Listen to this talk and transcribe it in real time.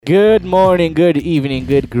Good morning, good evening,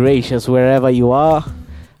 good gracious, wherever you are.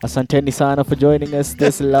 Asanteni sana for joining us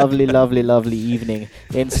this lovely evening.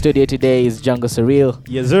 In studio today is Django Surreal,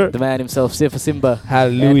 Yes, sir. the man himself, Sifa Simba, and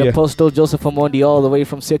Hallelujah. Apostle Joseph Amondi, all the way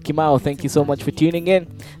from Syokimau. Thank you so much for tuning in.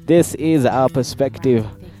 This is our perspective.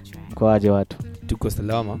 Kwaje watu? Tuko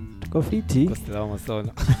salama. Kofiti. Tuko salama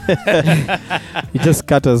sana. You just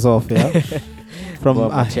cut us off, yeah? From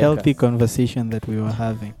Well, a check healthy conversation that we were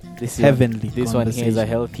having. This Heavenly This one here is a conversation.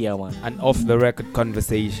 healthier one. An off the record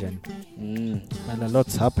conversation. Mm. And a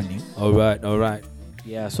lot's happening. All right.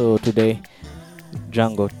 Yeah, so today,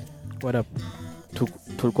 Django, What up?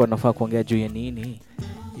 tulikuwa nafaa kuongea juu ya nini?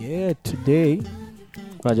 Yeah, today,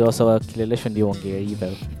 Unajua sawa kilelesho ndio ongea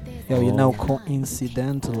either. yeah, you know,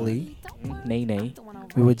 coincidentally, Nay.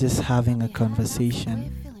 we were just having a conversation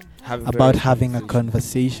Have about very having a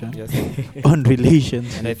conversation. conversation Yes. on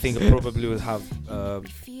relationships. And I think probably we'll have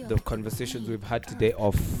the conversations we've had today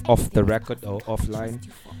off the record or offline.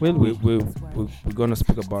 Will We're gonna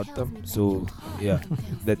speak about them. So yeah,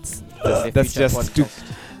 that's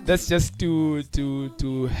just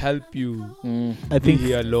to help you I be think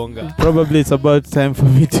here longer. probably it's about time for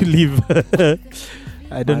me to leave.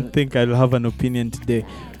 I don't Man. think I'll have an opinion today.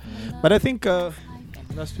 But I think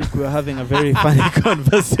last week we were having a very funny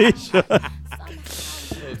conversation.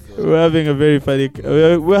 We're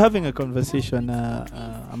having a conversation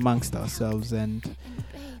amongst ourselves, and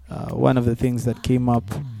one of the things that came up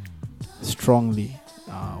strongly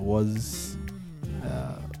was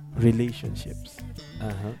relationships.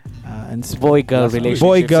 And Boy-girl Last week. relationships.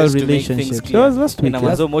 boy-girl just to make things relationships. clear. That was last week. Ina Yeah?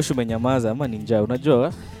 mazo moshi umenyamaza ama ni njaa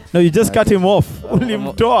unajua? No, you just cut him off. Oh,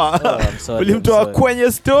 Ulimtoa. I'm sorry, I'm Ulimtoa sorry.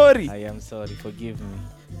 kwenye story. I am sorry, forgive me.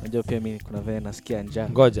 Unajua pia mimi kuna vile nasikia njaa.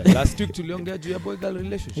 Ngoja. Last week tuliongea juu ya boy girl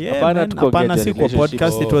relationship. Yeah, Hapana, man. tuko Hapana, get si kwa relationship.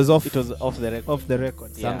 podcast, it was It was off the record. off the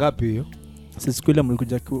record. Yeah. Saa ngapi hiyo? Sisi siku ile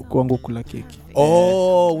mlikuja kwangu kula keki.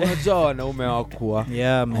 Oh, unajua wanaume hawakuwa.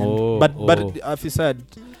 Yeah, man. Oh, But afisa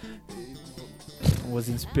was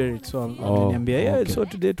in spirit, so aliniambia, yeah, okay. so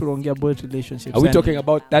today tunaongea about relationships. Are we And talking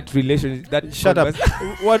about that relationship? That Shut up.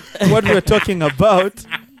 what we're talking about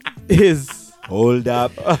is Hold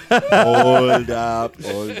up.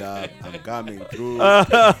 I'm coming through.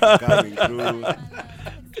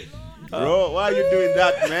 Bro, why are you doing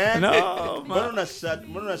that, man? No, man. Mbona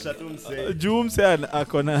unashatu mse? Jumse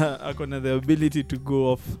akona the ability to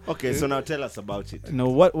go off. Okay, so now tell us about it. No,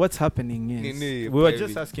 what's happening is Nini, we were private.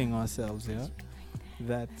 just asking ourselves, yeah,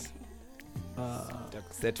 that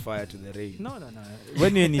Set fire to the rain. no,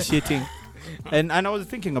 when you're initiating, and I was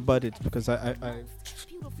thinking about it because I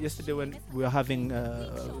yesterday when we were having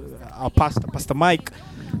our pastor Mike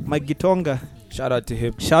Gitonga, Shout out to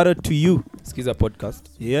him. shout out to you. Skiza podcast.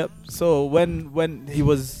 Yep. So when he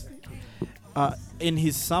was in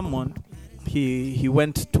his sermon, he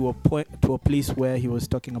went to a place where he was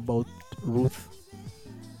talking about Ruth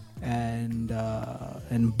and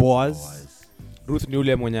Boaz. Ruth ni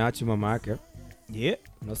ule mwenye achi mama yake. Yeah.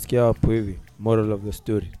 Unasikia hapo hivi. Moral of the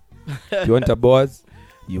story. If you want a boss,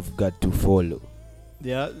 you've got to follow.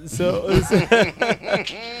 Yeah.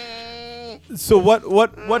 So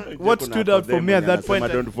what stood out for me at that point? I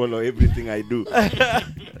don't follow everything I do.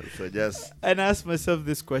 So just And I asked myself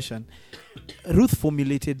this question. Ruth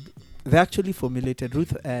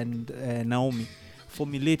and Naomi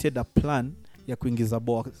formulated a plan ya kuingiza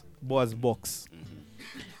Boaz box.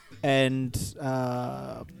 And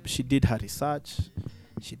she did her research,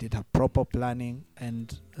 she did her proper planning,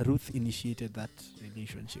 and Ruth initiated that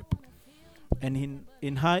relationship. And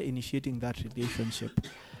in her initiating that relationship,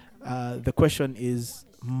 the question is,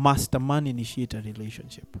 must a man initiate a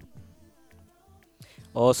relationship?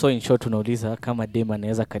 Also in short tunauliza kama dem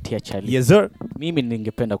anaweza katia chali. Yes, sir. Mimi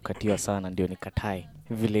ningependa kukatiwa sana ndio nikatae.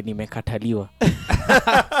 Vile nimekataliwa.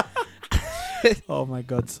 Oh my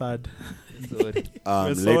God, sad. Sorry.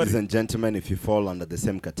 We're sorry. ladies and gentlemen, if you fall under the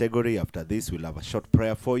same category, after this we'll have a short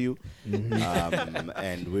prayer for you.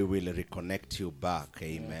 And we will reconnect you back.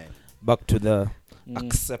 Amen. Back to the Mm.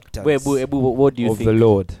 acceptance Wait, Ebu, what do you of think? the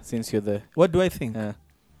Lord. Since you're the What do I think?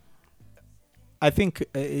 I think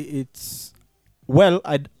it's well.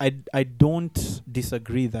 I don't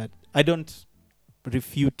disagree that I don't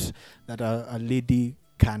refute that a lady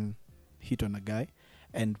can hit on a guy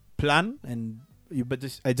and plan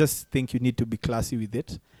I just think you need to be classy with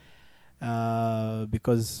it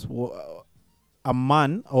because a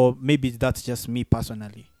man, or maybe that's just me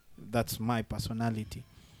personally, that's my personality.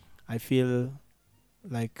 I feel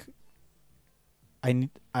like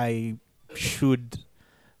I should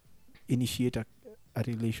initiate a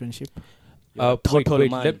relationship.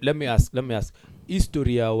 Wait, let me ask.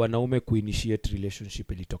 History ya wanaume kuinitiate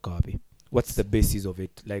relationship ilitoka wapi? What's the basis of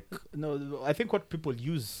it? Like, No, I think what people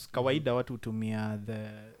use kawaida watu tumia the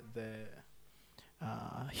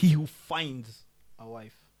he who finds a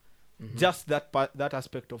wife. Just that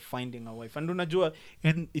aspect of finding a wife. And unajua,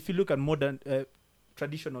 and if you look at modern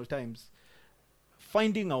traditional times,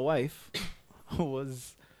 finding a wife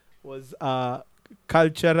was a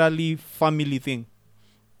culturally family thing.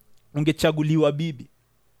 Ungechaguliwa bibi.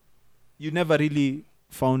 You never really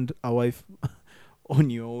found a wife on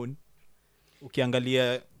your own.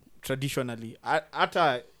 Ukiangalia traditionally,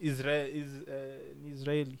 hata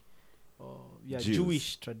Israeli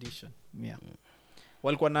Jewish tradition,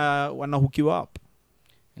 walikuwa wanahukiwa up.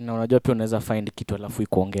 Na unajua pia unaweza find kitu alafu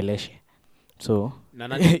ikuongeleshe, so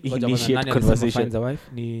initiate conversation. Finds a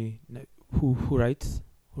wife ni who writes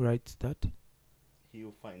that? He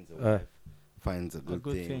who finds a wife finds a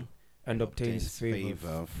good thing and obtains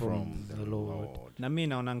favor from the Lord. Na mimi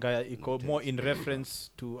naonanga iko more in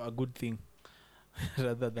reference to a good thing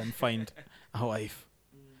rather than find a wife.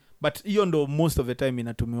 But hiyo ndo most of the time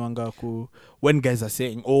inatumiwanga when guys are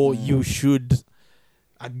saying,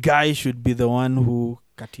 a guy should be the one who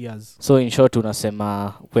katias. So in short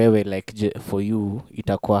unasema wewe like for you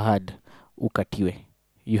itakuwa hard ukatiwe.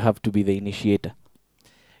 You have to be the initiator.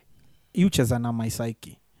 You cheza na my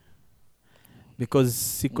psyche. Because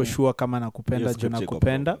siko sure kama nakupenda juu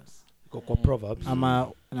nakupenda. Kwa Proverbs.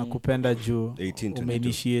 Ama nakupenda juu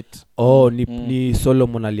ume-initiate. Ni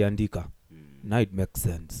Solomon aliandika. Now it makes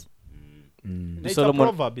sense. It's a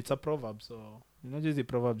proverb. It's a proverb. So, the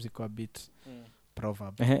proverbs iko a bit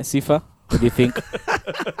proverb. Sifa, what do you think?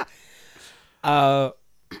 I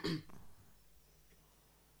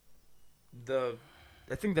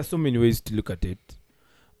think there's so many ways to look at it.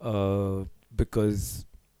 Because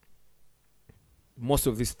most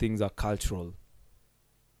of these things are cultural.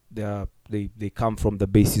 They come from the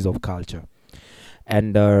basis of culture.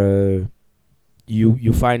 And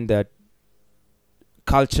you find that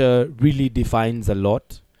culture really defines a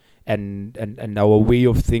lot, and our way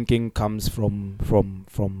of thinking comes from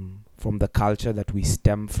the culture that we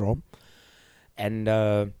stem from.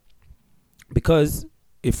 And because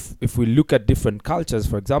if we look at different cultures,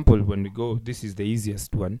 for example, when we go, this is the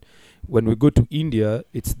easiest one, when we go to India,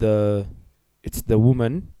 it's the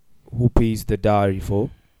woman who pays the dowry for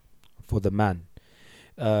the man.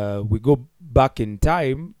 We go back in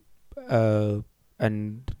time,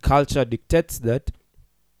 and culture dictates that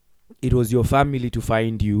it was your family to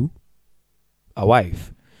find you a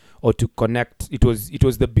wife, or to connect. It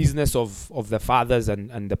was the business of the fathers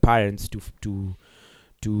and the parents to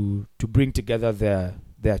bring together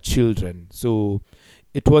their children. So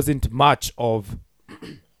it wasn't much of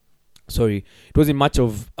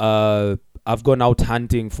I've gone out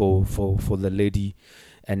hunting for the lady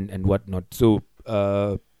and whatnot. So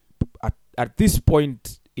at this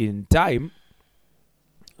point in time,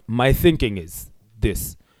 my thinking is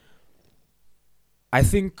this. I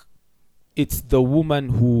think it's the woman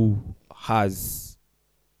who has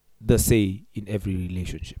the say in every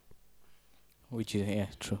relationship. Which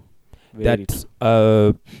is true. That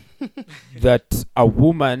a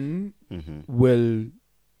woman will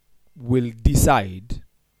decide.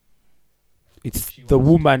 It's the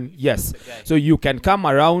woman, yes. So you can come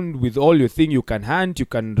around with all your thing, you can hunt, you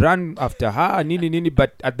can run after her, nini,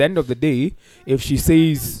 but at the end of the day, if she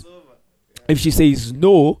says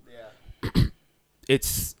no,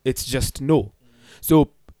 it's just no.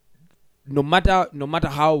 So no matter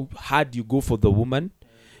how hard you go for the woman,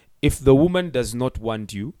 if the woman does not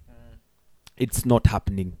want you, it's not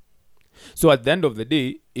happening. So at the end of the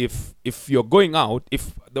day, if you're going out,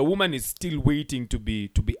 if the woman is still waiting to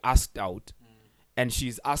be asked out, and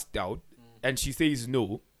she's asked out, and she says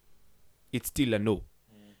no, it's still a no.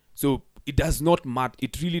 So it does not matter.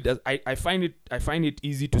 It really does. I find it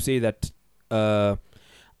easy to say that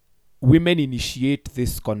women initiate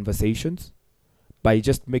these conversations by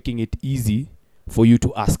just making it easy for you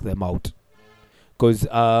to ask them out, because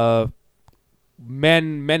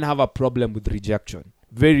men have a problem with rejection.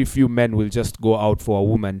 Very few men will just go out for a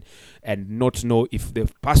woman and not know if they...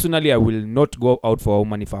 Personally, I will not go out for a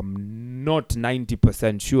woman if I'm not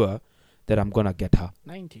 90% sure that I'm going to get her.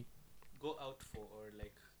 90? Go out for, or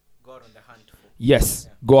like go out on the hunt for? Yes,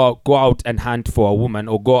 yeah. Go out and hunt for a woman,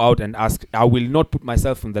 or go out and ask. I will not put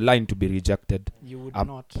myself on the line to be rejected. You would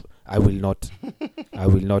not. I will not. I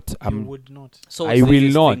will not. You would not. So I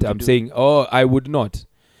will not. I'm saying, I would not.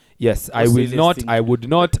 Yes, I will not. I would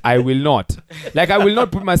not. I will not. Like, I will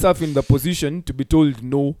not put myself in the position to be told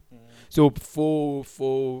no. So for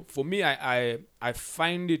me, I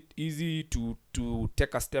find it easy to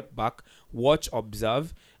take a step back, watch,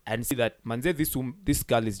 observe, and see that manze, this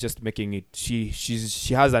girl is just making it. She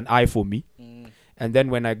has an eye for me, and then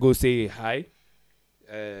when I go say hi,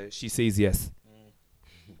 she says yes.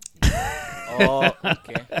 Oh,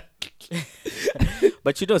 okay.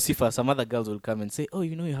 But you know, Sifa, some other girls will come and say, "Oh,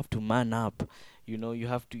 you know, you have to man up. You know, you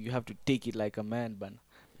have to take it like a man, but."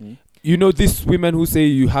 You know, these women who say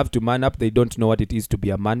you have to man up, they don't know what it is to be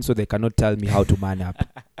a man, so they cannot tell me how to man up.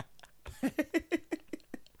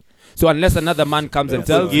 So unless another man comes and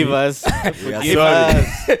tells Forgive me, us. We are Forgive sorry.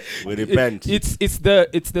 us. We repent. it's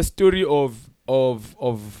the story of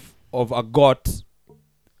a goat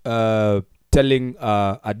telling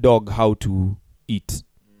a dog how to eat.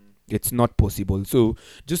 It's not possible. So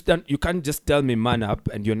you can't just tell me man up,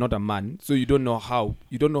 and you're not a man, so you don't know how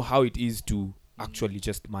it is to actually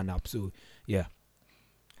just man up. So yeah.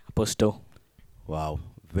 Apostle. Wow,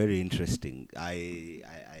 very interesting. I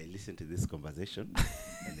listened to this conversation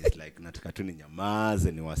and it's like nataka tu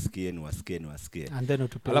ninyamaze niwasikie. And then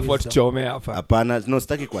utupe Alafu wisdom. tuchome hapa. Hapana, no,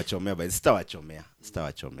 sitaki kuwachomea, but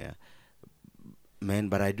sitawachomea. Man,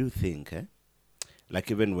 but I do think, like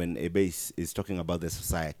even when Ebe is talking about the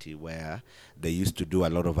society where they used to do a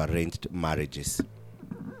lot of arranged marriages,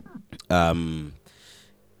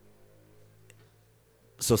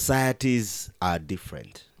 societies are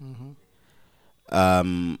different.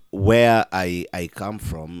 Where I come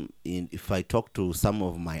from, if I talk to some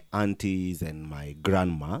of my aunties and my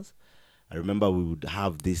grandmas, I remember we would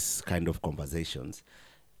have this kind of conversations,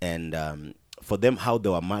 and for them, how they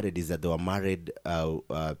were married is that they were married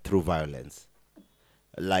through violence.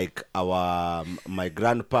 Like my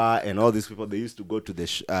grandpa and all these people, they used to go to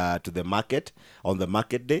the market on the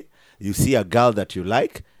market day. You see a girl that you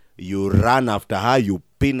like, you run after her, you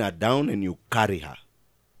pin her down, and you carry her.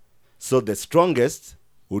 So the strongest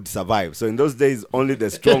would survive. So in those days, only the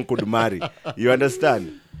strong could marry. You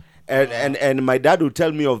understand? And my dad would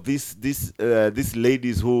tell me of these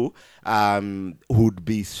ladies who would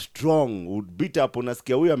be strong, would beat up.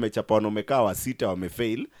 Unasikia huyu amechapa wamekaa wasita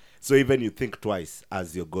wamefail. So even you think twice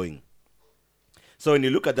as you're going. So when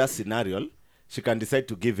you look at that scenario, she can decide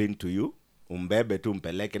to give in to you, umbebe tu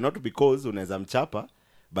mpeleke, not because unaweza mchapa,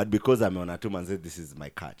 but because ameona tu manze, this is my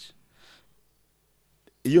catch.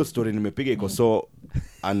 Hiyo story nimepiga iko so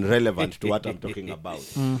unrelevant to what I'm talking about.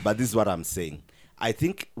 But this is what I'm saying. I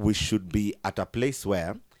think we should be at a place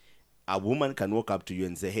where a woman can walk up to you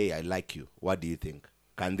and say, hey, I like you. What do you think?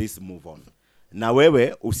 Can this move on? Na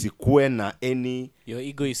wewe usikue na any... Your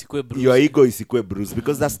ego isikue bruised.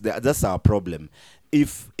 Because that's our problem.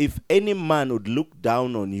 If any man would look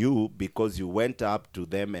down on you because you went up to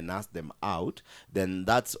them and asked them out, then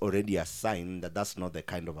that's already a sign that that's not the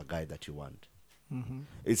kind of a guy that you want.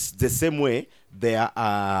 It's the same way there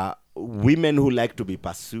are women who like to be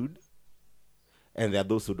pursued, and there are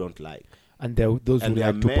those who don't like. And there are those who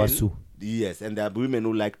like to pursue. Yes, and there are women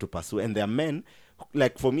who like to pursue, and there are men,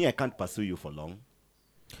 like for me, I can't pursue you for long.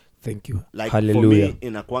 Thank you. Like Hallelujah. for me,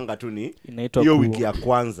 inakuanga tu ni Inaitwa hiyo wiki ya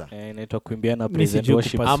kwanza. Inaitwa kuimbiana Mimi praise and sijui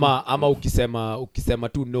worship. kupass. Ama ukisema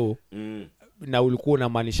tu no, na ulikuwa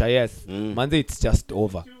unamaanisha yes, manze it's just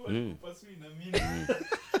over.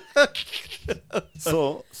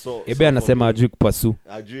 So Ebe anasema ajui kupasu.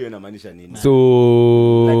 ajui inamaanisha nini? So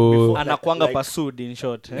before- Anakuanga like- pursued in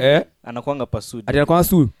short. Anakuanga pursued. ati anakuwa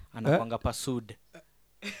su. Anakuanga pursued.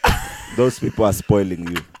 Those people are spoiling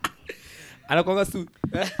you. Anakuwa su.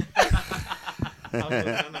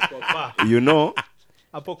 You know,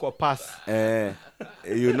 Hapo kwa pass.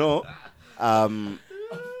 you know,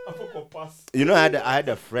 you know, I had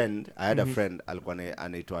a friend alikuwa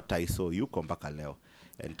anaitwa Taiso, yuko mpaka leo.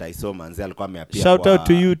 And Taiso manze alikuwa ameapia Shout kwa, out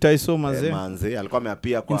to you, Taiso Manze. manze alikuwa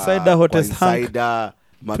ameapia kwa Insider Hottest kwa Hunk. Insider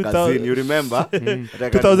magazine, you remember?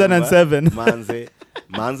 2007.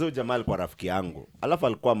 Manze jamaa alikuwa rafiki yangu. Alafu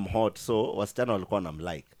alikuwa mhot, so wasichana walikuwa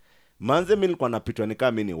wanamlike. Manze mimi nilikuwa napitwa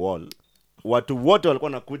nikaa mimi ni wall. Watu wote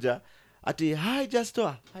walikuwa nakuja ati hi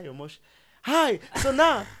Justo, hi Omosh. Hi, so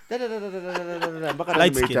now mpaka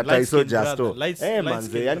Light nimeita skin, Taiso light skin Justo. brother, light Manze,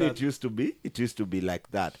 skin yani brother. it used to be like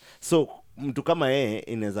that. So mtu kama yeye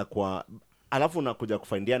inaweza kuwa, alafu unakuja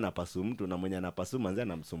kufaindia na pasu mtu na mwenye anapasu manze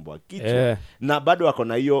anamsumbua kichwa. Na bado wako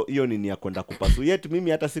na hiyo ni ya kwenda kupasu. Yet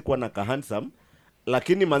mimi hata sikuwa na ka handsome,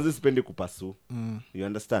 lakini manze sipendi kupasu. You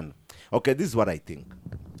understand? Okay, this is what I think.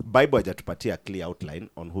 Bible hajatupatia clear outline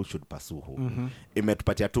on who should pursue who.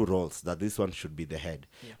 Imetupatia two roles, that this one should be the head.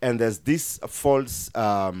 And there's this false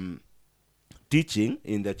teaching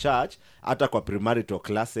in the church, hata kwa premarital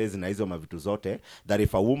classes na hizo mavitu zote, that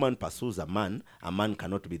if a woman pursues a man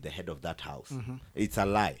cannot be the head of that house. It's a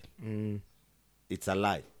lie. It's a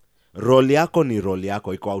lie. Role yako ni role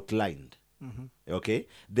yako, iko outlined. Okay?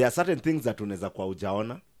 There are certain things that unaweza kwa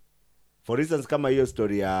ujaona, For instance kama hiyo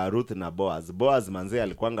story ya Ruth na Boaz manze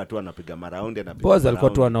alikuanga tu anapiga maraundi anapiga Boaz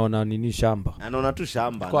alikuwa tu anaona nini shamba. Anaona tu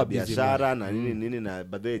shamba Alikuwa na busy biashara na nini na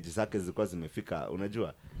baadaye zake zilikuwa zimefika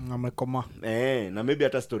unajua. Amekoma. Na maybe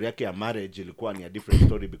hata story yake ya marriage ilikuwa ni a different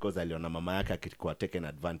story because aliona mama yake akikuwa taken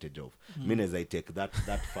advantage of. Mimi I take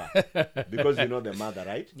that far because you know the mother,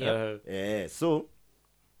 right? So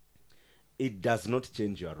it does not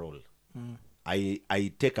change your role. I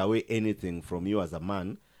take away anything from you as a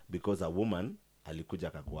man because a woman alikuja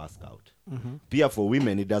akakuask out. Pia for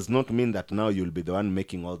women it does not mean that now you'll be the one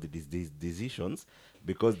making all these decisions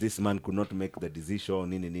because this man could not make the decision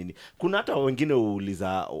nini. Kuna hata wengine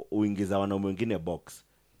uingiza wanaume wengine box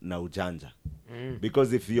na ujanja.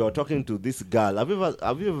 Because if you're talking to this girl,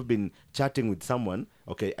 have you ever been chatting with someone?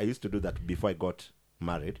 Okay, I used to do that before I got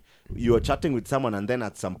married. You're chatting with someone and then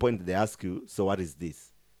at some point they ask you, so what is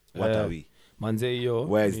this? What are we? Manze hiyo.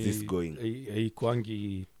 Where is this going?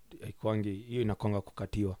 Haikuangi hiyo inakonga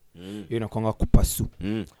kukatiwa. Hiyo inakonga kupasu.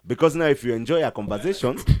 Because now if you enjoy a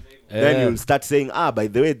conversation, then you'll start saying, by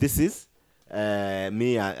the way, this is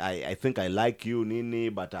me, I think I like you, Nini,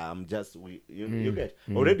 but I'm just, you get,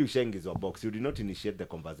 already sharing is your box. You did not initiate the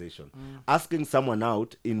conversation. Asking someone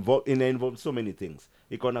out involves so many things.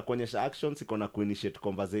 Iko na kuonyesha actions, iko na ku-initiate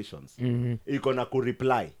conversations. Iko na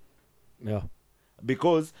ku-reply. Yeah.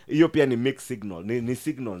 Because hiyo pia ni mixed signal, ni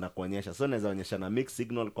signal na kuonyesha. So naweza onyesha na mixed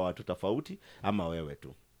signal kwa watu tofauti ama wewe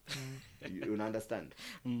tu. You understand?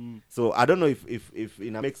 So I don't know if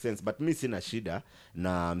it makes sense, but mi sina shida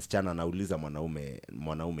na msichana anauliza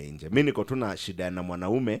mwanaume nje. Mi niko tu na shida na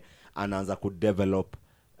mwanaume anaanza kudevelop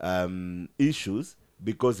issues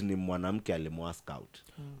because ni mwanamke alimuask out.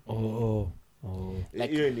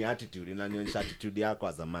 Hiyo ni attitude, inanionyesha attitude yako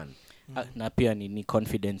as a man. Na pia ni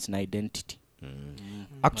confidence na identity.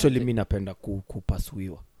 Actually mi napenda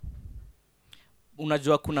kupasuiwa.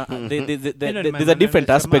 Unajua kuna there's a different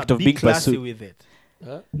aspect of being pursued.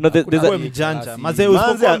 No, there's a mjanja. Mazee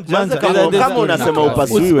usipokuwa mjanja kama unasema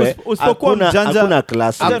upasuiwe, usipokuwa mjanja hakuna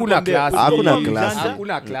class. Hakuna class.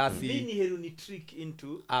 Hakuna class. Mimi hero ni trick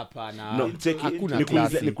into hapana. No,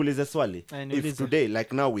 nikuulize swali. If today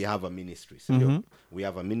like now we have a ministry. We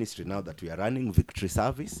have a ministry now that we are running, Victory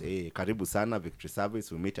Service. Karibu sana Victory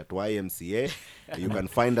Service. We meet at YMCA. You can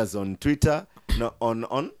find us on Twitter, no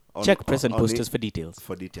on check present posters for details.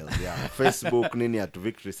 Yeah. Facebook nini at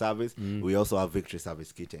Victory Service. We also have Victory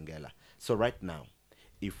Service Kitengela. So right now,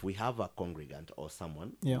 if we have a congregant or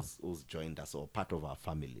someone who's joined us or part of our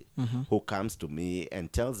family who comes to me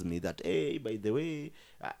and tells me that, hey, by the way,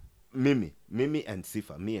 Mimi and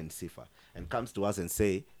Sifa, me and Sifa, and comes to us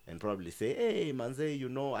and probably say, hey, Manze, you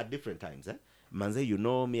know, at different times, Manze, you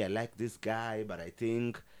know me, I like this guy, but I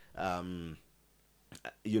think,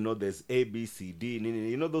 you know, there's A, B, C, D,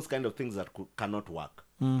 you know, those kind of things that cannot work,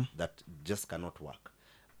 that just cannot work.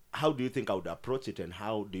 How do you think I would approach it, and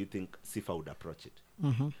how do you think Sifa would approach it?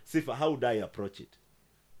 Sifa, how would I approach it?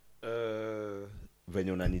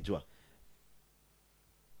 Venye unanijua.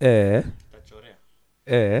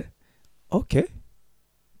 Okay.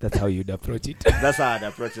 That's how you'd approach it. That's how I'd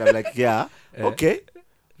approach it. I'm like, yeah, okay.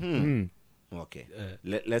 Okay.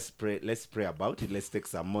 Let's pray about it. Let's take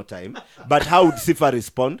some more time. But how would Sifa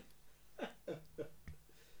respond?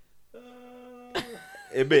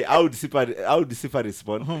 Ebe, how would Sifa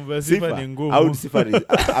respond? Sifa, how would Sifa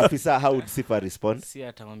Afisa, how would Sifa respond? Si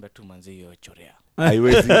atamwambia tu Manze hiyo chorea.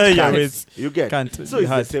 Haiwezi. You get. So it's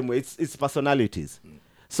the same way. It's personalities.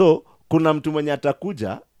 So kuna mtu mwenye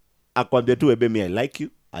atakuja akwambia tu ebe, me I like you.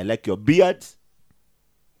 I like your beard.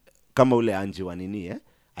 Kama ule Anji wa nini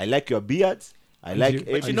I like your beard. I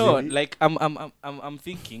like but you know, like I'm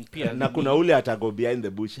thinking pia na kuna ule atago behind the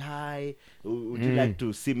bush. Hi, would you like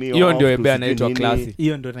to see me? Hiyo ndio ebe anaitwa classy.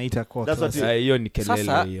 Hiyo ndio naita kwa classy. Hiyo ni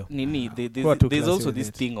kelele hiyo. Nini there's also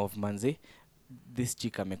this thing of Manze, this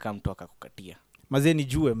chick amekaa mtu akakukatia. Manze ni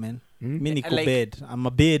jue man. Mimi niko bed. I'm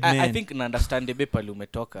a bed man. I think na understand ebe pale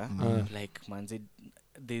umetoka. Like Manze,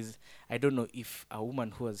 there's, I don't know if a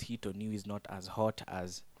woman who has hit on you is not as hot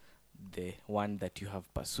as the one that you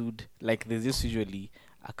have pursued. Like there's just usually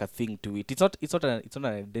a thing to it. It's not an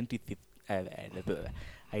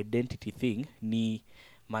identity thing. Ni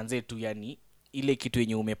Manze tu yani ile kitu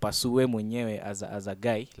yenye umepasue mwenyewe as a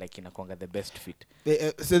guy, like inakuanga the best fit.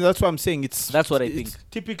 So that's what I'm saying. That's what I think.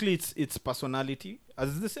 Typically it's personality.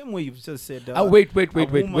 As the same way you've just said. Wait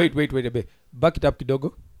a bit. Back it up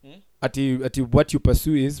kidogo. Ati what you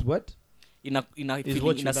pursue is what?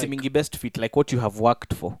 Inasemingi best fit, like what you have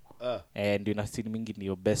worked for. And inasemingi ni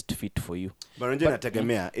your best fit for you. But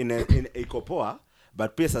inategemea iko poa,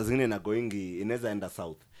 but pia saa zingine inagoingi inaweza enda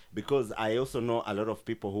south, because I also know a lot of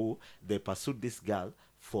people who they pursued this girl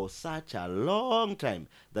for such a long time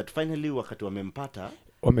that finally wakati wamempata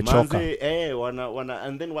Wamechoka. wana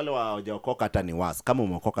and then wale hawajaokoka hata ni was. Kama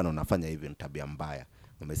umeokoka na unafanya hivyo ni tabia mbaya.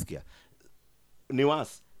 Umesikia? Ni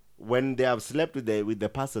was. When they have slept with the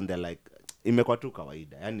person, they're like, imekuwa tu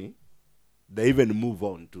kawaida. Yani, they even move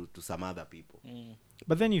on to some other people.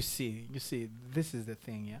 But then you see, this is the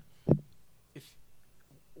thing, yeah. If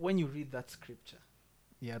when you read that scripture,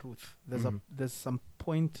 yeah, Ruth, there's some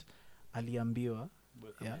point aliambiwa,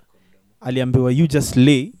 yeah. Aliambiwa, you just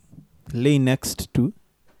lay next to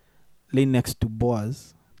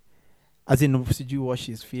Boaz, as in sijui wash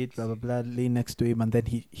his feet, blah blah blah, lay next to him, and then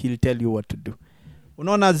he'll tell you what to do.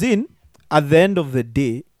 Unaona, as in, at the end of the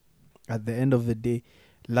day,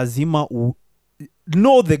 lazima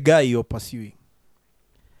know the guy you're pursuing.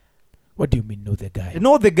 What do you mean know the guy?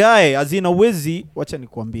 Know the guy, as in awezi, wacha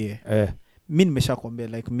nikwambie. Mi nimesha kwambia,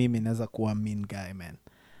 like mimi naweza kuwa mean guy, man.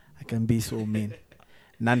 I can be so mean.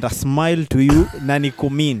 Na nda smile to you, na niko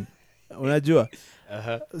mean. Unajua?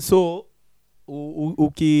 So,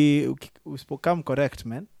 usipokam correct,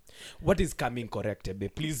 man. What is coming correct, Ebe?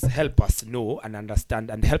 Please help us know and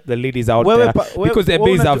understand and help the ladies out there. Because Ebe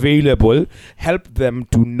is available. Help them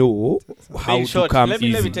to know how In short, to come let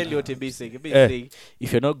easy. me tell you what Ebe is saying. Ebe is saying,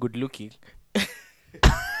 if you're not good looking,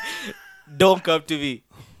 don't come to me.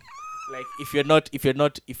 Like if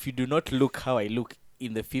you do not look how I look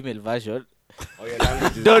in the female version,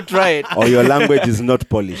 don't try it. Or your language is not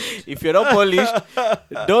polished. If you're not polished,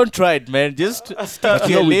 don't try it, man. Just stick But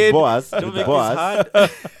your lid. with Don't make Boaz, this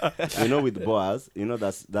hard. with Boaz,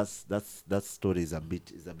 that story is a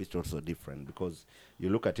bit also different, because you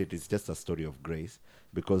look at it, it's just a story of grace,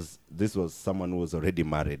 because this was someone who was already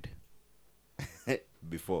married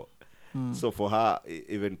before. So for her,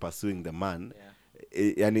 even pursuing the man,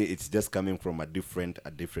 it's just coming from a different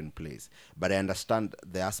place. But I understand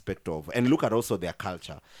the aspect of, and look at also their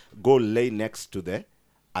culture. Go lay next to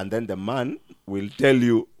and then the man will tell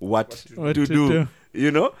you what to do.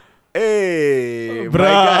 You know? Hey, my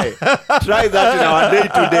guy, try that in our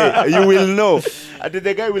day-to-day. You will know. And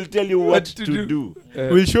the guy will tell you what to do.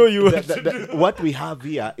 We'll show you What we have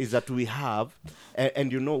here is that we have,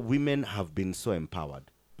 and women have been so empowered.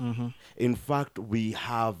 In fact, we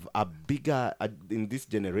have a bigger, in this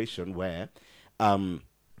generation where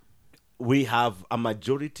we have a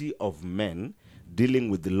majority of men dealing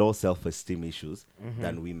with the low self-esteem issues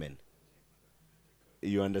than women.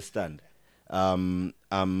 You understand? And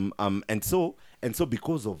so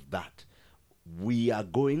because of that, we are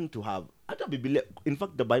going to have, in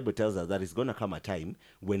fact, the Bible tells us that it's going to come a time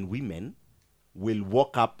when women will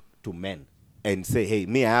walk up to men and say, hey,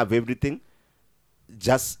 me, I have everything.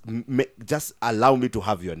 Just allow me to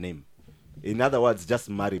have your name. In other words, just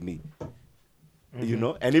marry me.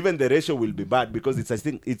 And even the ratio will be bad, because I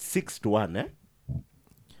think it's 6 to 1,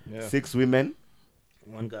 6 women,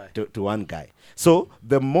 1 guy to 1 guy. So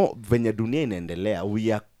the more venye dunia inaendelea, we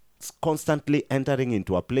are constantly entering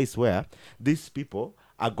into a place where these people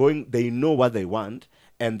are they know what they want,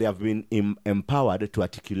 and they have been empowered to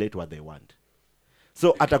articulate what they want.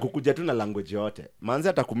 So atakukuja tu na language yote. Manzi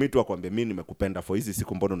atakumitu akwambie mimi nimekupenda for hizi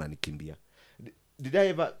siku, mbona unanikimbia? Did I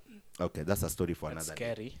ever? Okay, that's a story for That's another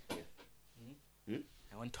scary.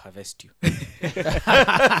 I want to harvest you.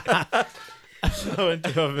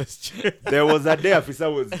 There was a day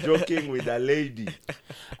Afisa was joking with a lady.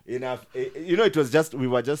 It was just,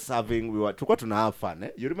 tulikuwa tuna have fun.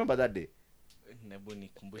 You remember that day?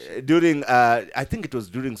 During, I think it was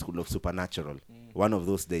during School of Supernatural, one of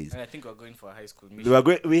those days. And I think we're going for a high school mission.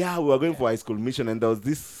 We were going for a high school mission, and there was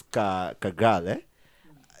this girl,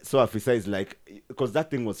 So Afisa is like, because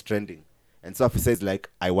that thing was trending, and so Afisa is like,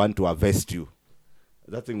 I want to harvest you.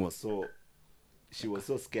 That thing was she was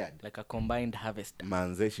so scared. Like a combined harvest.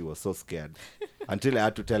 Manze, she was so scared. Until I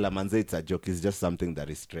had to tell her, Manze, it's a joke. It's just something that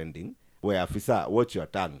is trending. Where Afisa, watch your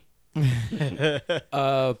tongue.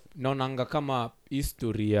 Naonanga kama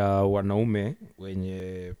history ya wanaume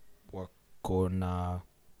wenye wako na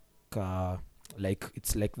like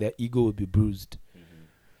it's like their ego will be bruised.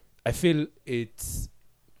 I feel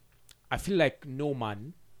like no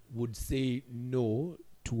man would say no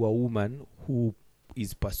to a woman who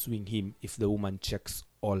is pursuing him if the woman checks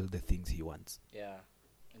all the things he wants. Yeah,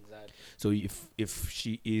 exactly. So if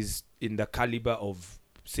she is in the caliber of,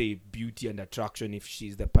 say, beauty and attraction, if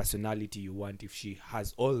she's the personality you want, if she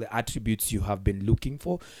has all the attributes you have been looking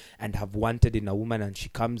for and have wanted in a woman, and she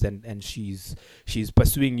comes and she's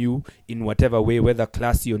pursuing you in whatever way, whether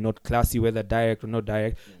classy or not classy, whether direct or not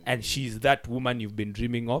direct, and she's that woman you've been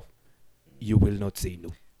dreaming of, you will not say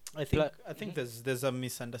no. I think there's a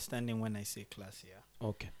misunderstanding when I say classy. Yeah?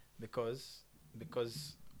 Okay. Because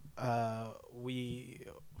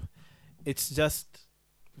it's just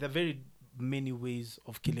there are very many ways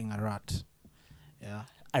of killing a rat. Yeah,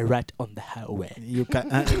 A rat on the highway. you can.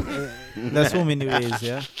 There's so many ways.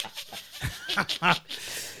 Yeah,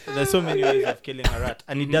 there's so many ways of killing a rat,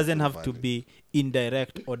 and it doesn't have to be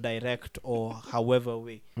indirect or direct or however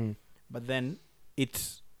way. But then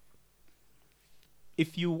it's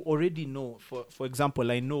if you already know. For example,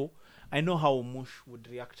 I know how Mush would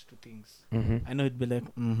react to things. I know it'd be like,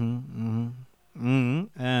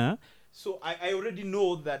 So I already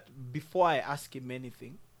know that before I ask him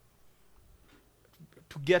anything,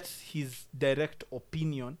 to get his direct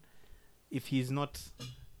opinion, if he's not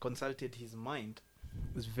consulted his mind,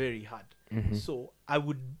 is very hard. So it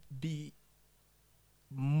would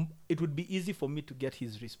be easy for me to get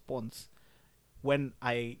his response when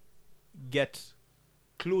I get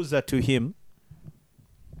closer to him.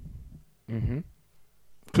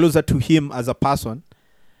 Closer to him as a person,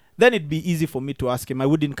 then it'd be easy for me to ask him. I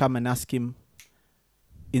wouldn't come and ask him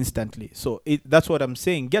instantly. So that's what I'm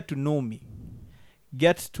saying. Get to know me.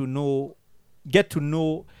 Get to know.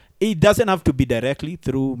 It doesn't have to be directly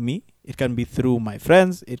through me. It can be through my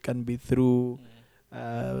friends. It can be through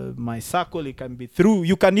my circle. It can be through.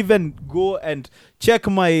 You can even go and check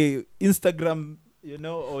my Instagram,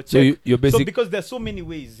 or check. So you're basically because there's so many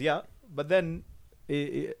ways, yeah. But then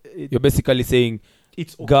you're basically saying,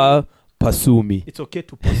 it's okay. girl, pursue me. It's okay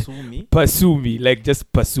to pursue me. Pursue me, like just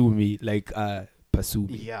pursue me, like pursue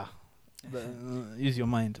me. Yeah. Use your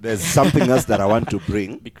mind. There's something else that I want to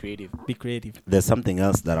bring. Be creative. Be creative. There's something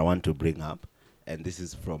else that I want to bring up, and this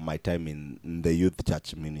is from my time in the youth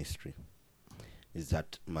church ministry. Is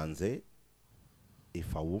that, Manze,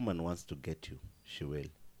 if a woman wants to get you, she will.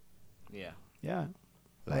 Yeah. Yeah.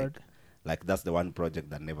 Like that's the one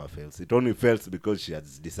project that never fails. It only fails because she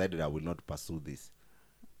has decided I will not pursue this.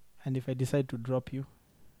 And if I decide to drop you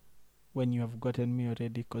when you have gotten me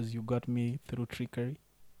already because you got me through trickery?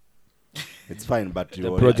 It's fine, but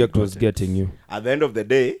The project was getting you. At the end of the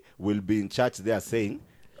day, we'll be in church there saying,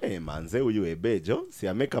 hey, Manze, will you a bejo? See,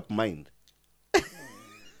 I make up mind.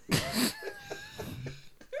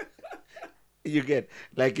 You get,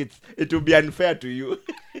 like, it will be unfair to you.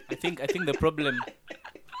 I think the problem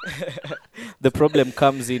the problem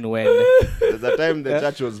comes in when There's a time the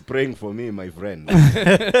church was praying for me, my friend.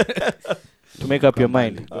 to make up your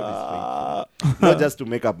mind. God is faithful. Not just to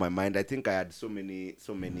make up my mind. I think I had so many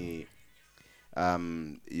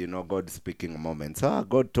God speaking moments.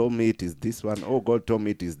 God told me it is this one. Oh, God told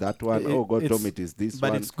me it is that one. Oh, God told me it is this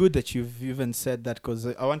one. But it's good that you've even said that, because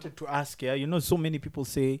I wanted to ask, so many people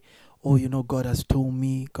say, oh, God has told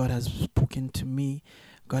me, God has spoken to me,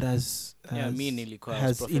 God has me nilikuwa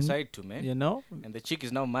has prophesied to me. And the chick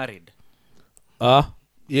is now married.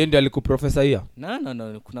 Yeye ndiye alikuprofesia?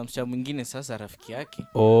 No, kuna msichana mwingine sasa rafiki yake.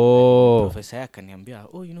 Professor yake akaniambia,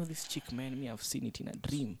 this chick, man, me I've seen it in a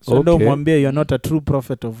dream. So don't mwambie you're not a true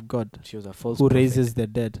prophet of God. She was a false who prophet. Raises the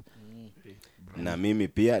dead. Na mimi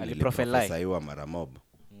pia niliprofesaiwa mara mob.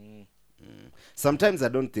 Sometimes I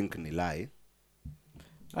don't think ni lie.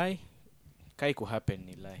 Kai ku happen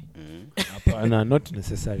ni lie. Hapana, not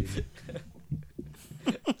necessarily.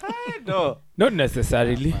 No. Not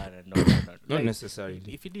necessarily. No. Not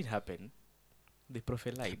necessarily. If it did happen, they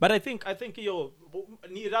prophet lied. But I think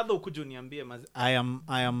ni rather ukuju niambie I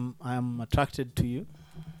am attracted to you.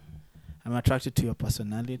 I'm attracted to your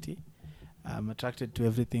personality. I'm attracted to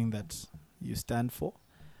everything that you stand for.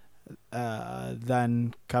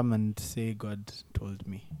 Than come and say God told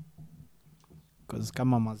me. Because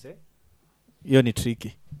kama maze, hiyo ni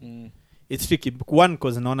tricky. It's tricky. One,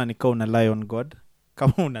 because naona nika una lie on God.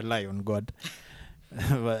 Kama una lie on God.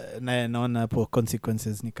 Naona hapo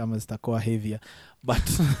consequences ni kama zitakuwa heavier. But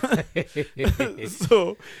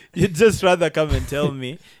so you just rather come and tell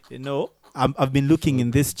me, I've been looking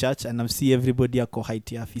in this church and I see everybody ako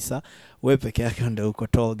height officer. Wewe peke yake ndio uko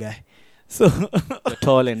tall guy. So you're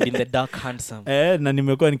tall and in the dark handsome. Na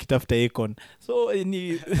nimekuwa nikitafuta icon. So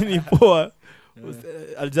ni poa.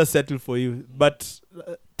 I'll just settle for you. But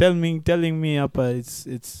telling me hapa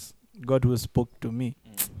it's God who spoke to me.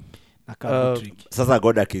 Sasa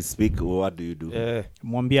God akispeak, what do you do?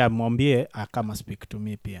 Mwambie akama speak to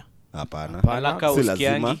me pia. Hapana. Si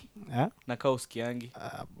lazima. Nakaa usikiangi.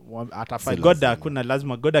 Atafanya God hakuna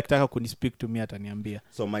lazima. God akitaka kunispeak to me ataniambia.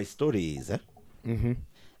 So my story is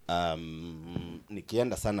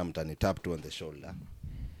nikienda sana mtanitap to on the shoulder.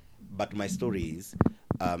 But my story is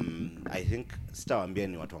I think sitawaambia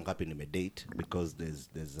ni watu wangapi nimedate, because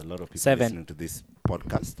there's a lot of people 7 listening to this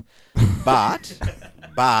podcast.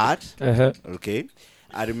 But okay,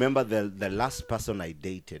 I remember the last person I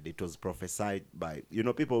dated, it was prophesied by,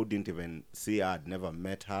 people who didn't even see her, had never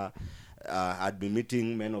met her, had been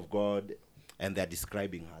meeting men of God, and they're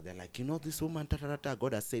describing her. They're like, this woman,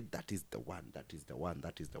 God has said that is the one, that is the one,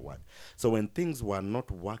 that is the one. So when things were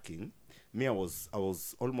not working, me, I was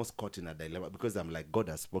almost caught in a dilemma because I'm like, God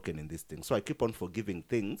has spoken in this thing. So I keep on forgiving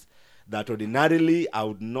things that ordinarily I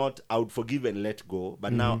would forgive and let go.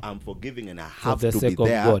 But now I'm forgiving and I have the to sake be of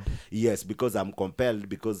there. God. Yes, because I'm compelled,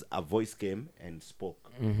 because a voice came and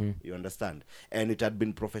spoke. You understand? And it had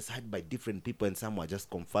been prophesied by different people and some were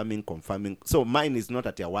just confirming. So mine is not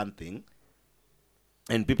at a one thing.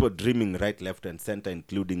 And people dreaming right, left, and center,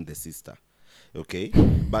 including the sister. Okay?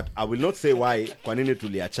 But I will not say why, kwa nini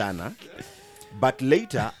tuliachana. But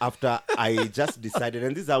later, after I just decided,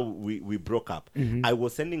 and this is how we broke up, I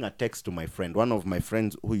was sending a text to my friend, one of my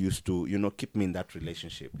friends who used to, keep me in that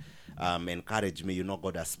relationship, encourage me,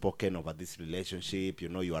 God has spoken over this relationship,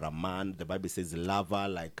 you are a man. The Bible says, love her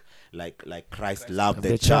like Christ loved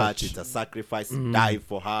the church. It's a sacrifice, die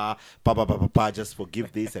for her, just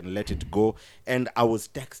forgive this and let it go. And I was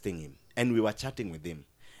texting him, and we were chatting with him.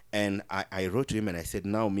 And I wrote to him and I said,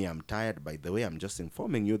 now me, I'm tired. By the way, I'm just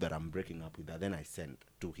informing you that I'm breaking up with her. Then I sent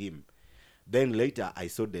to him. Then later, I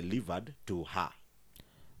saw delivered to her.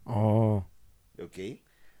 Oh. Okay?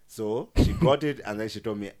 So she got it and then she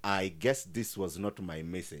told me, I guess this was not my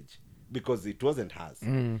message. Because it wasn't hers.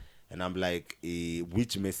 And I'm like,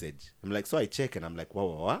 which message? I'm like, so I check and I'm like,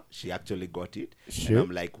 wow. She actually got it. Sure. And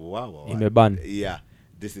I'm like, wow. Imeban. Yeah.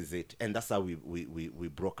 This is it. And that's how we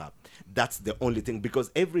broke up. That's the only thing.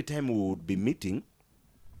 Because every time we would be meeting,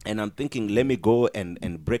 and I'm thinking, let me go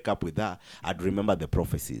and break up with her, I'd remember the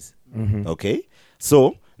prophecies. Okay?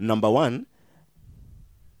 So, number one,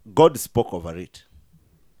 God spoke over it.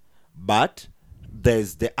 But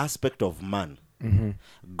there's the aspect of man.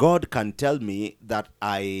 God can tell me that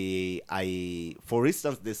I for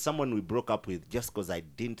instance, there's someone we broke up with just because I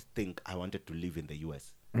didn't think I wanted to live in the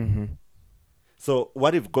US. So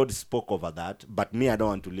what if God spoke over that, but me, I don't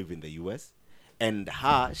want to live in the US, and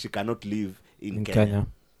her, she cannot live in Kenya.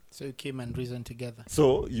 So you came and reasoned together.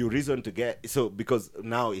 So you reason together. So because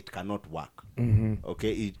now it cannot work.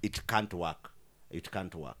 Okay, it can't work. It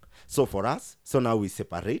can't work. So for us, so now we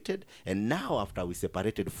separated, and now after we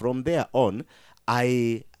separated, from there on,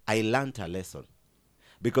 I learned a lesson,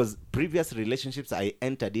 because previous relationships I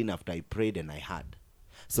entered in after I prayed and I had.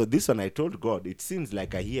 So this one I told God, it seems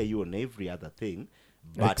like I hear you on every other thing,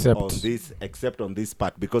 but except on this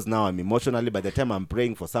part, because now I'm emotionally, by the time I'm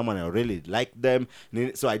praying for someone, I really like them.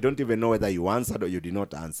 So I don't even know whether you answered or you did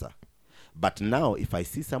not answer. But now if I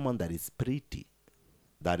see someone that is pretty,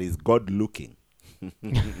 that is God looking,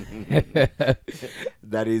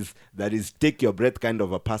 that is take your breath kind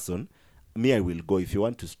of a person, me, I will go. If you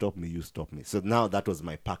want to stop me, you stop me. So now that was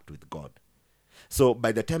my pact with God. So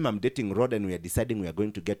by the time I'm dating Rod and we are deciding we are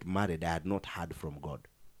going to get married, I had not heard from God.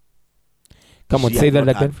 Come on, She say had that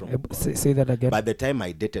not again. heard from God. Say that again. By the time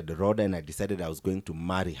I dated Rod and I decided I was going to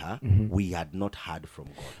marry her, we had not heard from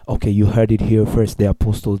God. Okay, you heard it here first. The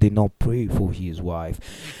apostle did not pray for his wife.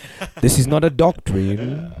 This is not a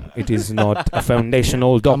doctrine. It is not a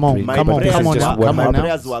foundational doctrine. My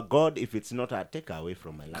prayers were, God, if it's not her, take her away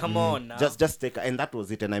from my life. Come on now. Just take her. And that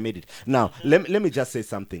was it, and I made it. Now, let me just say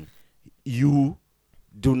something. You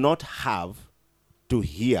do not have to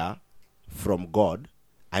hear from God.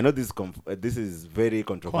 I know this is very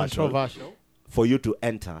controversial for you to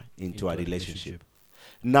enter into a relationship.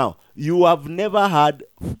 Now, you have never heard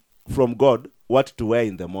from God what to wear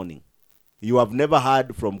in the morning. You have never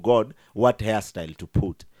heard from God what hairstyle to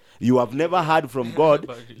put. You have never heard from God,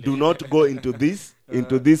 do not go into this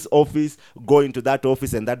office, go into that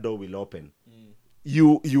office, and that door will open.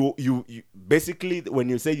 You basically, when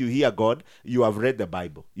you say you hear God, you have read the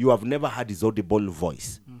Bible. You have never heard his audible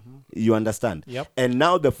voice. You understand? Yep. And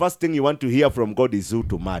now the first thing you want to hear from God is who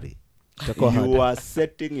to marry. You are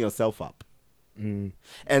setting yourself up. And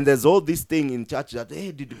there's all this thing in church that,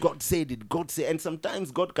 hey, did God say? And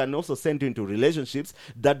sometimes God can also send you into relationships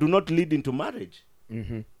that do not lead into marriage.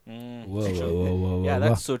 Whoa. Yeah,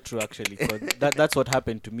 that's so true actually. 'Cause that's what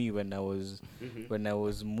happened to me when I was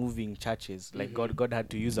moving churches. Like God had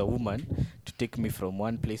to use a woman to take me from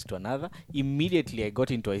one place to another. Immediately I got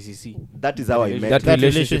into ICC. That is how I met. That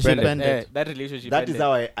relationship ended. That relationship. That is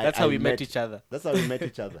ended. how That's how we met each other. That's how we met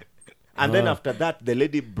each other. And then after that, the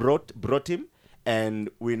lady brought him, and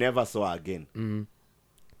we never saw her again.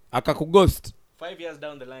 Akakughost. 5 years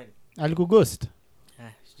down the line, Alikughost.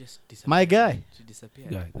 she just disappeared. My guy. She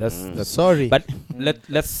disappeared. Yeah, that's Sorry. But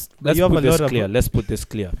let's You have put a this lot of- clear. Let's put this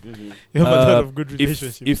clear. You have a lot of good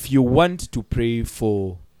relationships. If you want to pray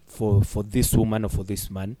for for this woman or for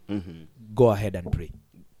this man, go ahead and pray.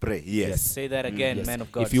 Pray. Yes. Say that again, Yes. man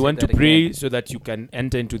of God. If you say want to that pray again. so that you can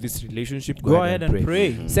enter into this relationship, Go ahead and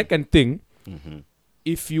pray. Second thing,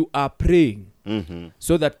 if you are praying Mm-hmm.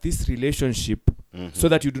 so that this relationship, so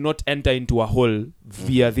that you do not enter into a hole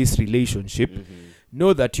via this relationship,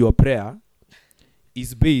 know that your prayer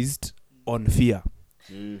is based on fear.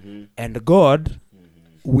 And God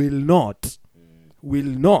will not,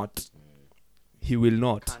 he will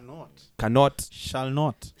not, cannot, Shall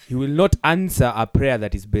not. he will not answer a prayer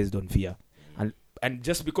that is based on fear. And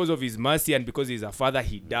just because of his mercy and because he's a father,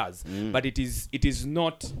 he does. But it is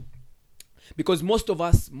not, because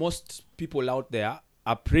most people out there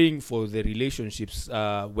are praying for the relationships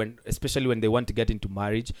especially when they want to get into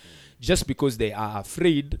marriage, just because they are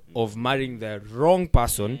afraid of marrying the wrong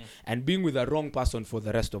person and being with the wrong person for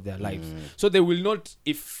the rest of their lives. So they will not,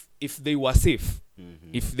 if they were safe,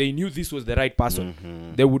 if they knew this was the right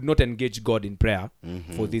person, they would not engage God in prayer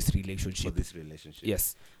for this relationship.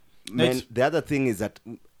 Yes. Man, the other thing is that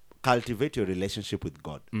cultivate your relationship with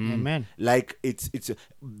God. Amen. Like it's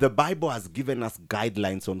the Bible has given us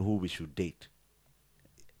guidelines on who we should date.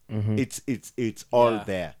 It's all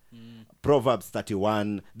there. Proverbs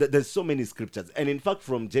 31. There's so many scriptures, and in fact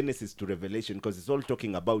from Genesis to Revelation, because it's all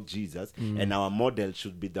talking about Jesus, and our model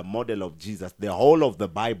should be the model of Jesus. The whole of the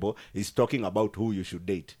Bible is talking about who you should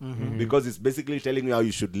date, because it's basically telling you how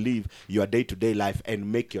you should live your day-to-day life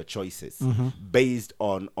and make your choices based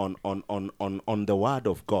on the word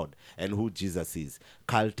of God and who Jesus is.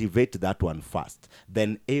 Cultivate that one first,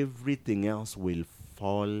 then everything else will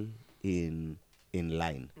fall in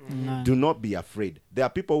line. Do not be afraid. There are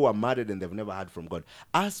people who are married and they've never heard from God.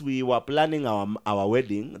 As we were planning our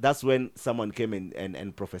wedding, that's when someone came in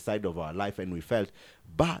and prophesied of our life, and we felt,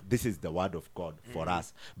 but this is the word of God for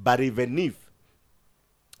us. But even if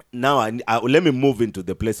now let me move into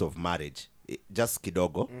the place of marriage, just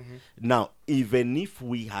kidogo. Now, even if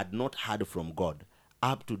we had not heard from God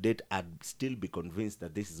up to date, I'd still be convinced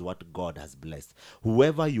that this is what God has blessed.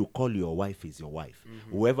 Whoever you call your wife is your wife.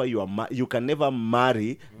 Whoever you are, you can never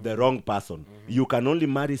marry the wrong person. You can only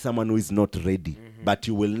marry someone who is not ready, but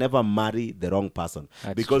you will never marry the wrong person.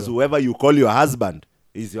 That's because true. whoever you call your husband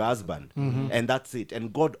is your husband, and that's it.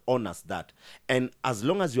 And God honors that. And as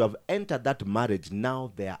long as you have entered that marriage,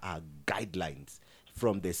 now there are guidelines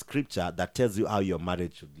from the scripture that tells you how your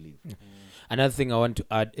marriage should live. Another thing I want to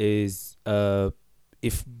add is,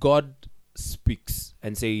 if God speaks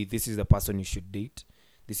and say, this is the person you should date,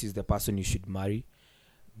 this is the person you should marry,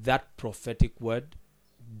 that prophetic word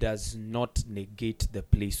does not negate the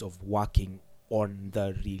place of working on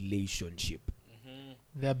the relationship.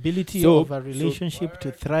 The ability So- of a relationship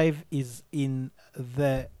to thrive is in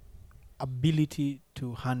the ability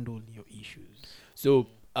to handle your issues. So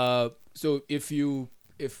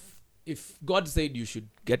if God said you should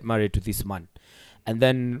get married to this man, and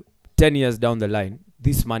then 10 years down the line,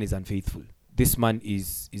 this man is unfaithful, this man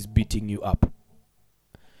is beating you up,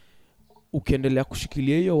 ukiendelea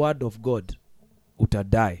kushikilia hiyo word of God,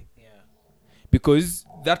 utadie. Because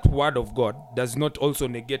that word of God does not also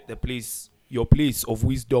negate your place of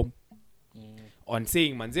wisdom on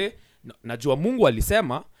saying, manze, najua Mungu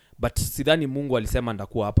alisema, but sidhani Mungu alisema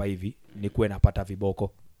ndakuwa hapa hivi nikuwe napata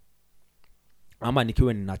viboko ama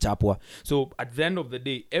nikiwe ninachapwa. So at the end of the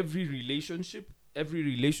day, every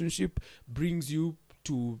relationship brings you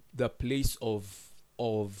to the place of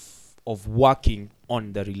working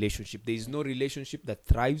on the relationship. There is no relationship that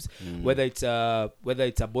thrives, whether it's a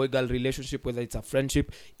boy girl relationship, whether it's a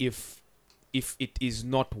friendship, if it is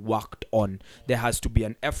not worked on. There has to be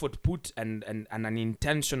an effort put and an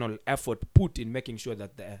intentional effort put in making sure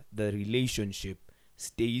that the relationship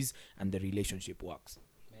stays and the relationship works.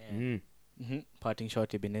 Parting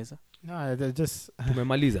shot, Ebenezer. No, I just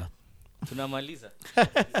Tumemaliza. Tunamaliza.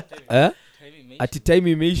 Eh? Time imeisha. Ati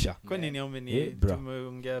time imeisha. kwani ni how many? Yeah, bro.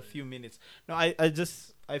 Tumeongea a few minutes. No, I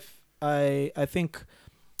think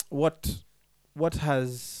what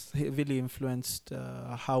has heavily influenced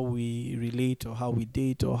how we relate or how we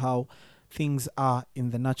date or how things are in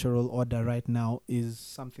the natural order right now is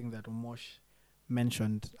something that Omosh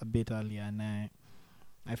mentioned a bit earlier, and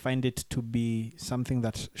I find it to be something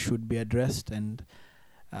that should be addressed, and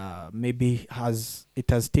maybe has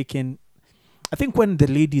taken. I think when the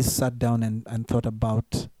ladies sat down and thought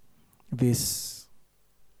about this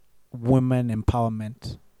women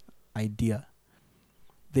empowerment idea,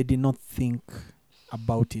 they did not think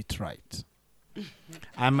about it right.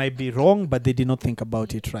 I might be wrong, but they did not think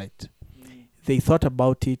about it right. They thought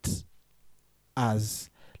about it as,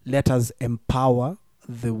 let us empower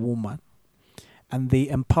the woman. And they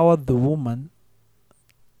empowered the woman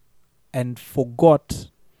and forgot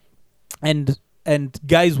and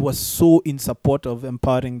guys were so in support of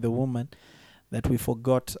empowering the woman that we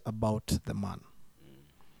forgot about the man.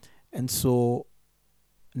 And so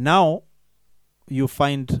now you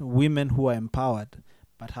find women who are empowered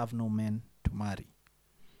but have no men to marry.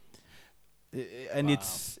 And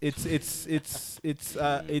it's a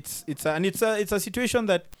situation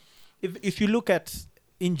that if you look at,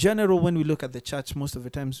 in general, when we look at the church, most of the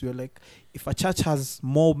times we're like, if a church has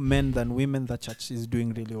more men than women, that church is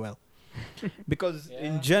doing really well. Because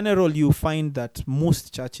in general, you find that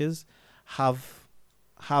most churches have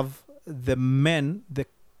the men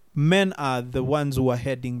are the ones who are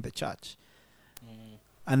heading the church.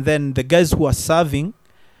 And then the guys who are serving,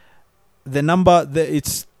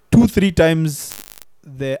 it's 2-3 times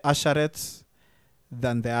the usherettes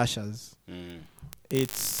than the ushers.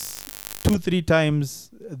 It's 2-3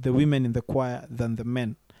 times the women in the choir than the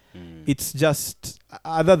men. It's just,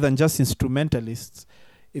 other than just instrumentalists,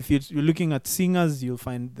 if you're looking at singers, you'll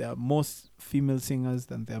find there are more female singers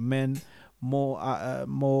than there are men, more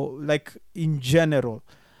like in general.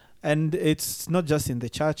 And it's not just in the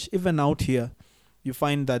church, even out here, you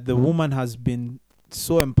find that the woman has been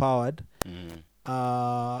so empowered.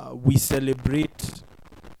 We celebrate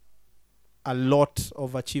a lot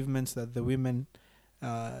of achievements that the women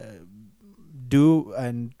do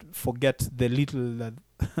and forget the little that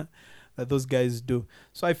that those guys do.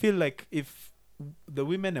 So I feel like if the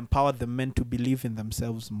women empower the men to believe in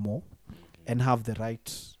themselves more and have the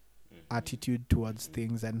right attitude towards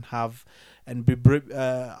things and they've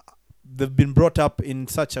been brought up in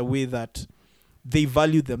such a way that they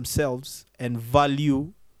value themselves and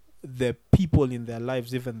value the people in their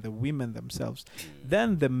lives, even the women themselves,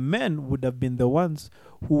 then the men would have been the ones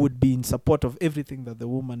who would be in support of everything that the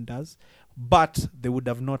woman does, but they would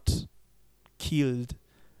have not killed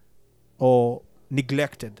or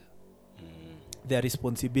neglected their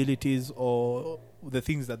responsibilities or the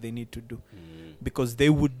things that they need to do, because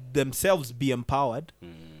they would themselves be empowered,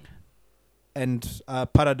 and a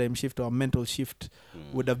paradigm shift or a mental shift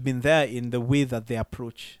would have been there in the way that they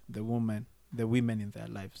approach the women in their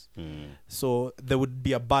lives. So there would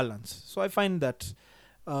be a balance. So I find that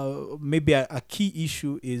maybe a key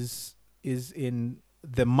issue is in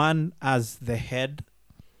the man as the head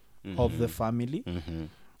of the family.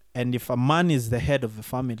 And if a man is the head of the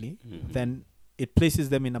family, then it places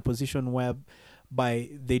them in a position whereby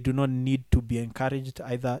they do not need to be encouraged,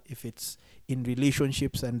 either if it's in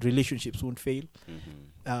relationships, and relationships won't fail.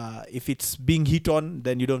 If it's being hit on,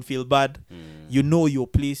 then you don't feel bad. You know your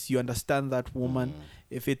place, you understand that woman.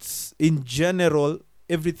 If it's in general,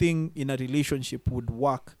 everything in a relationship would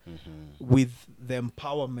work with the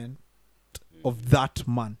empowerment of that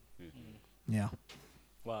man. Yeah.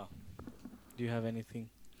 Wow. Do you have anything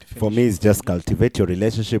to For finish? me, it's just cultivate your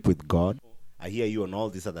relationship with God. I hear you on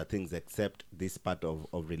all these other things except this part of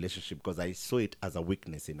relationship, because I saw it as a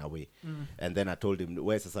weakness in a way. And then I told him,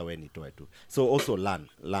 where's sasa we nitoe tu. So also learn,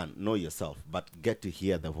 know yourself, but get to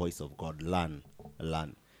hear the voice of God. Learn.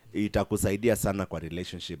 Itakusaidia sana kwa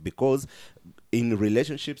relationship, because in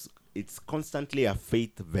relationships, it's constantly a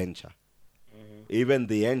faith venture. Even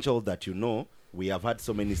the angel that you know, we have had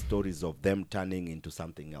so many stories of them turning into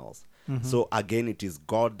something else. So again, it is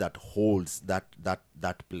God that holds that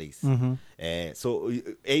place. So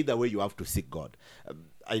either way, you have to seek God.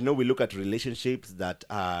 I know we look at relationships that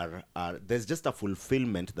are there's just a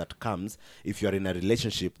fulfillment that comes if you're in a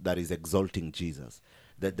relationship that is exalting Jesus.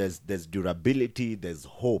 That there's durability, there's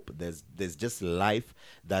hope, there's just life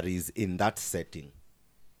that is in that setting.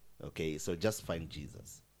 Okay, so just find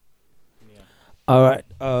Jesus. All right.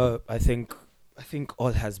 I think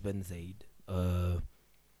all has been said.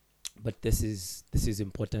 But this is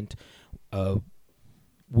important.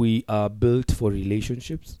 We are built for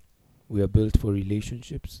relationships.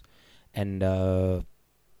 And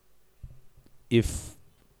if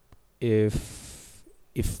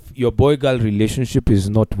your boy-girl relationship is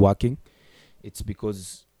not working, it's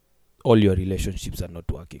because all your relationships are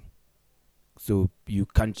not working. So you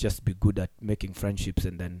can't just be good at making friendships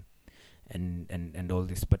and then and all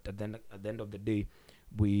this. But at the end of the day,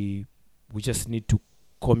 we just need to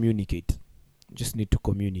communicate.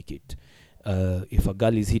 If a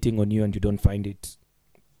girl is hitting on you and you don't find it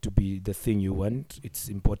to be the thing you want, it's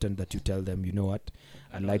important that you tell them, you know what,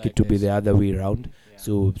 I'd like it to be the other way around. Yeah.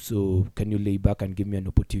 So can you lay back and give me an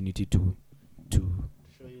opportunity to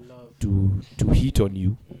hit on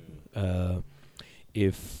you? And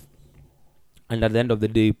at the end of the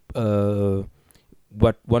day,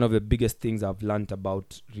 one of the biggest things I've learned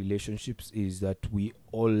about relationships is that we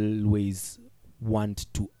always want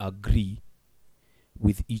to agree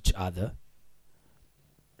with each other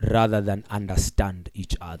rather than understand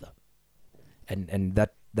each other. and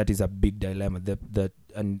that is a big dilemma.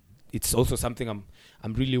 And it's also something I'm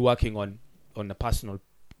really working on a personal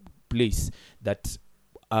place, that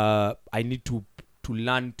I need to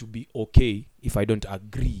learn to be okay if I don't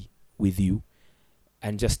agree with you,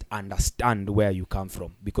 and just understand where you come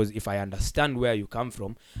from. Because if I understand where you come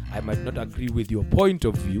from, I might not agree with your point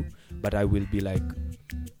of view, but I will be like,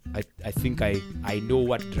 I think I know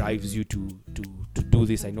what drives you to do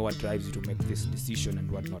this. I know what drives you to make this decision and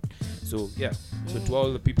whatnot. So yeah. So to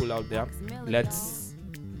all the people out there, let's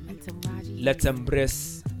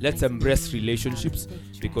embrace relationships,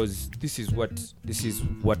 because this is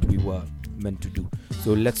what we were meant to do.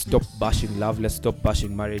 So let's stop bashing love. Let's stop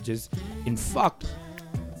bashing marriages. In fact,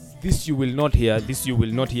 this you will not hear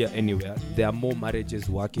anywhere. There are more marriages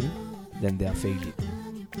working than they are failing.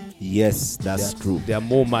 Yes, that's true. There are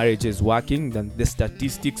more marriages working than the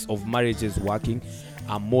statistics of marriages working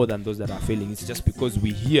are more than those that are failing. It's just because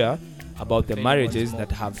we hear about the marriages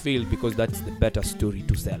that have failed, because that's the better story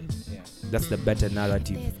to sell. Yeah. That's the better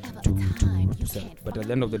narrative to sell. But at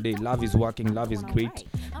the end of the day, love is working, love is great.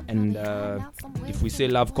 And if we say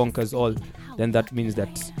love conquers all, then that means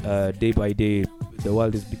that day by day, the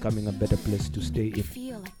world is becoming a better place to stay in.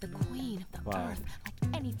 Wow.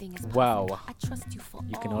 Wow.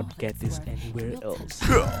 You cannot get this anywhere else.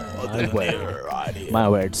 My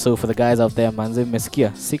word. So for the guys out there, manze,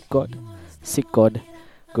 meskia, seek God.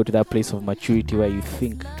 Go to that place of maturity where you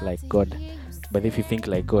think like God. But if you think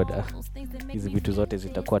like God, hizi vitu zote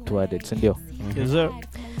zitakuwa tu added, si ndio? Yes, sir.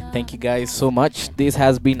 Thank you guys so much. This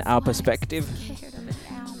has been our perspective.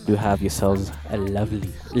 Do have yourselves a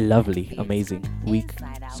lovely, amazing week.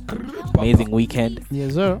 Amazing weekend.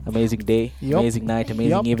 Yes, sir. Amazing day. Yep. Amazing night.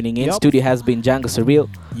 Amazing Yep. evening. In Yep. studio has been Django Surreal.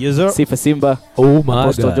 Yes, sir. Sifa Simba. Oh my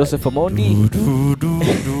Apostle God. Joseph Amondi.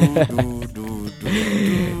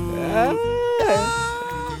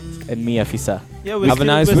 And me, Afisa. Yeah, Have a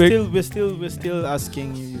nice week. We're still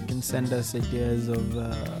asking you. You can send us ideas of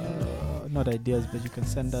not ideas, but you can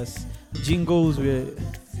send us jingles.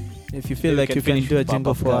 If you feel like you can do a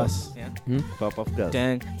jingle for us. Yeah. Pop-up girl.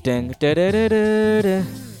 Dang, dang, da da da da da.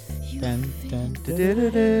 Dun, dun, Da da da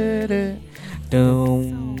da da.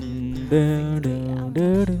 Dum, da da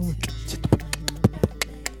da da.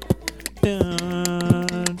 dun,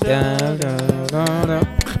 dun, dun, dun.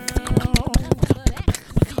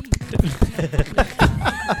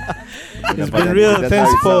 It's been real.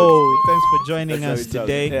 Thanks for joining us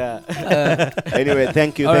today. Yeah. Anyway,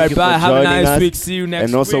 thank you. All Thank right, you bye. for Have a joining nice us. week. See you next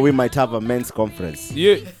And also, week. we might have a men's conference.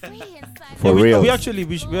 Yeah. For Yeah, real. we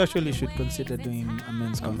actually should consider doing a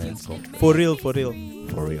men's conference. For real. For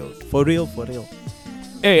real.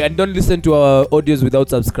 Hey, and don't listen to our audios without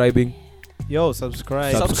subscribing. Yo,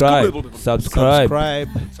 subscribe. Subscribe.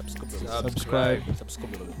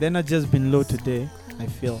 They're not just been low today, I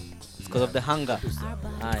feel. It's because of the hunger.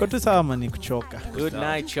 Aye. Kwa tu sawa man, ni kuchoka. Good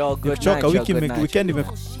night, y'all. Good Kuchoka, night, y'all. weekend ime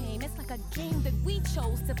Shame. It's like a game that we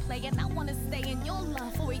chose to play, and I want to stay in your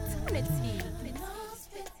love for eternity.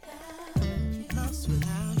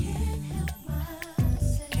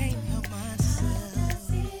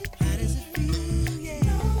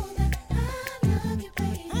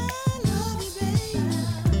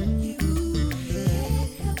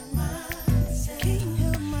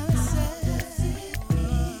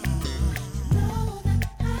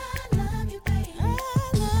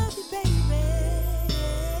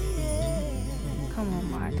 Come on,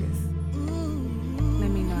 Marcus. Let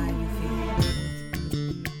me know how you feel.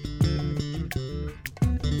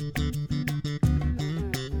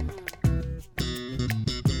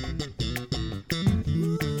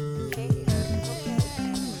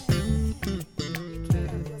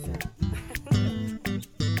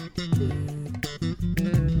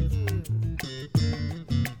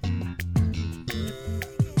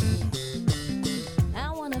 I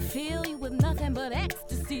wanna feel you with nothing but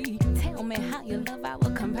ecstasy. Tell me how you love our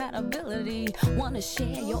compatibility. Wanna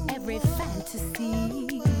share your every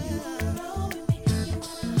fantasy.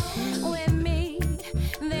 With me,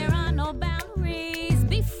 there are no boundaries.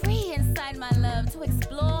 Be free inside my love to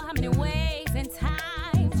explore how many ways and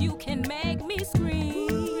times you can make me scream.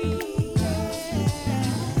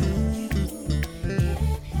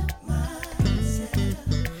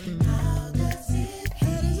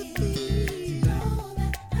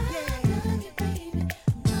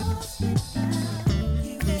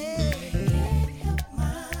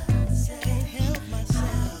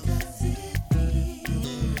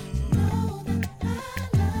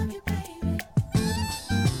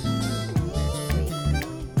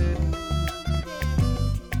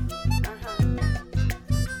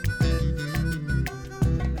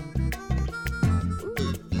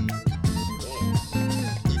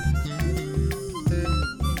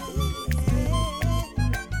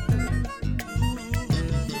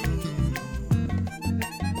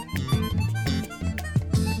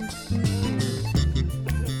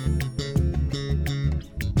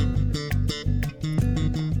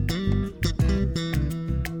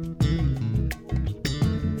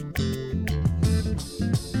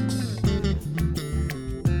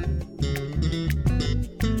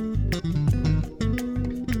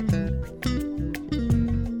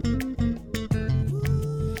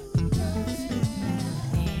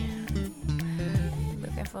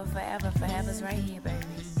 forever, forever's right here, baby.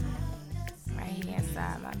 Right here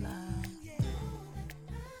inside my love.